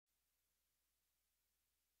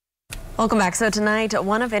Welcome back. So tonight,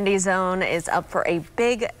 one of Indy's own is up for a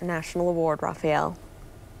big national award, Raphael.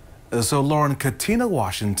 So Lauren, Katina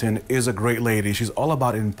Washington is a great lady. She's all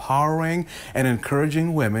about empowering and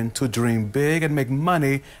encouraging women to dream big and make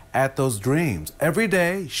money at those dreams. Every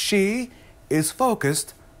day, she is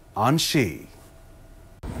focused on she.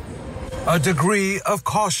 A degree of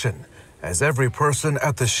caution, as every person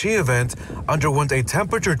at the She event underwent a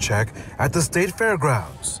temperature check at the state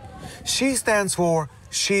fairgrounds. She stands for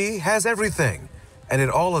She Has Everything, and it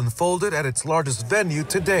all unfolded at its largest venue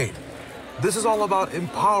to date. This is all about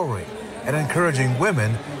empowering and encouraging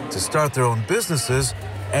women to start their own businesses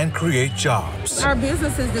and create jobs. Our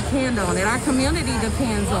businesses depend on it. Our community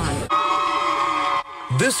depends on it.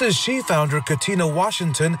 This is She founder Katina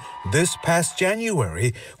Washington this past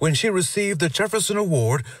January when she received the Jefferson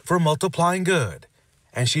Award for multiplying good.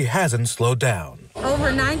 And she hasn't slowed down.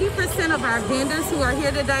 Over 90% of our vendors who are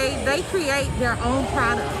here today, they create their own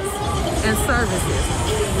products and services.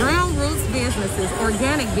 Ground roots businesses,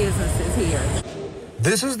 organic businesses here.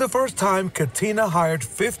 This is the first time Katina hired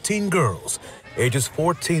 15 girls, ages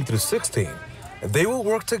 14 through 16. They will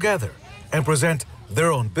work together and present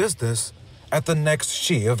their own business at the next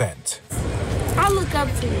She event. I look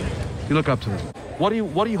up to you. You look up to them. What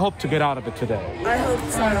do you hope to get out of it today? I hope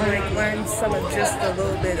to learn some of just a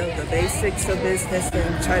little bit of the basics of business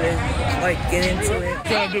and try to get into it. What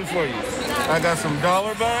can I do for you? I got some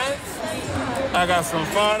dollar bags. I got some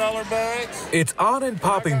 $5 bags. It's On and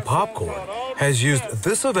Popping Popcorn has used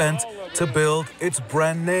this event to build its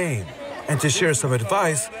brand name and to share some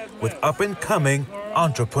advice with up-and-coming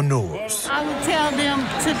entrepreneurs. I would tell them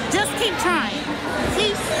to just keep trying.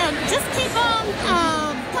 Just keep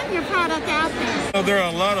on putting your product out there. There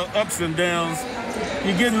are a lot of ups and downs.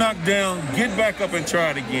 You get knocked down, get back up and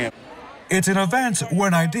try it again. It's an event where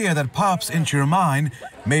an idea that pops into your mind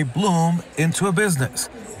may bloom into a business.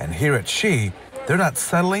 And here at She, they're not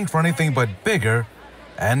settling for anything but bigger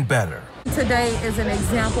and better. Today is an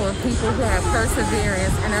example of people who have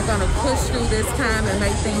perseverance and are going to push through this time and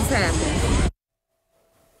make things happen.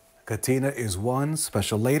 Katina is one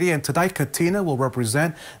special lady, and tonight Katina will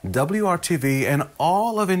represent WRTV and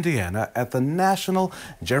all of Indiana at the National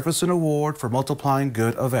Jefferson Award for Multiplying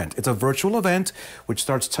Good event. It's a virtual event which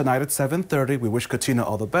starts tonight at 7:30. We wish Katina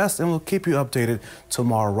all the best, and we'll keep you updated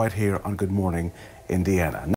tomorrow right here on Good Morning Indiana.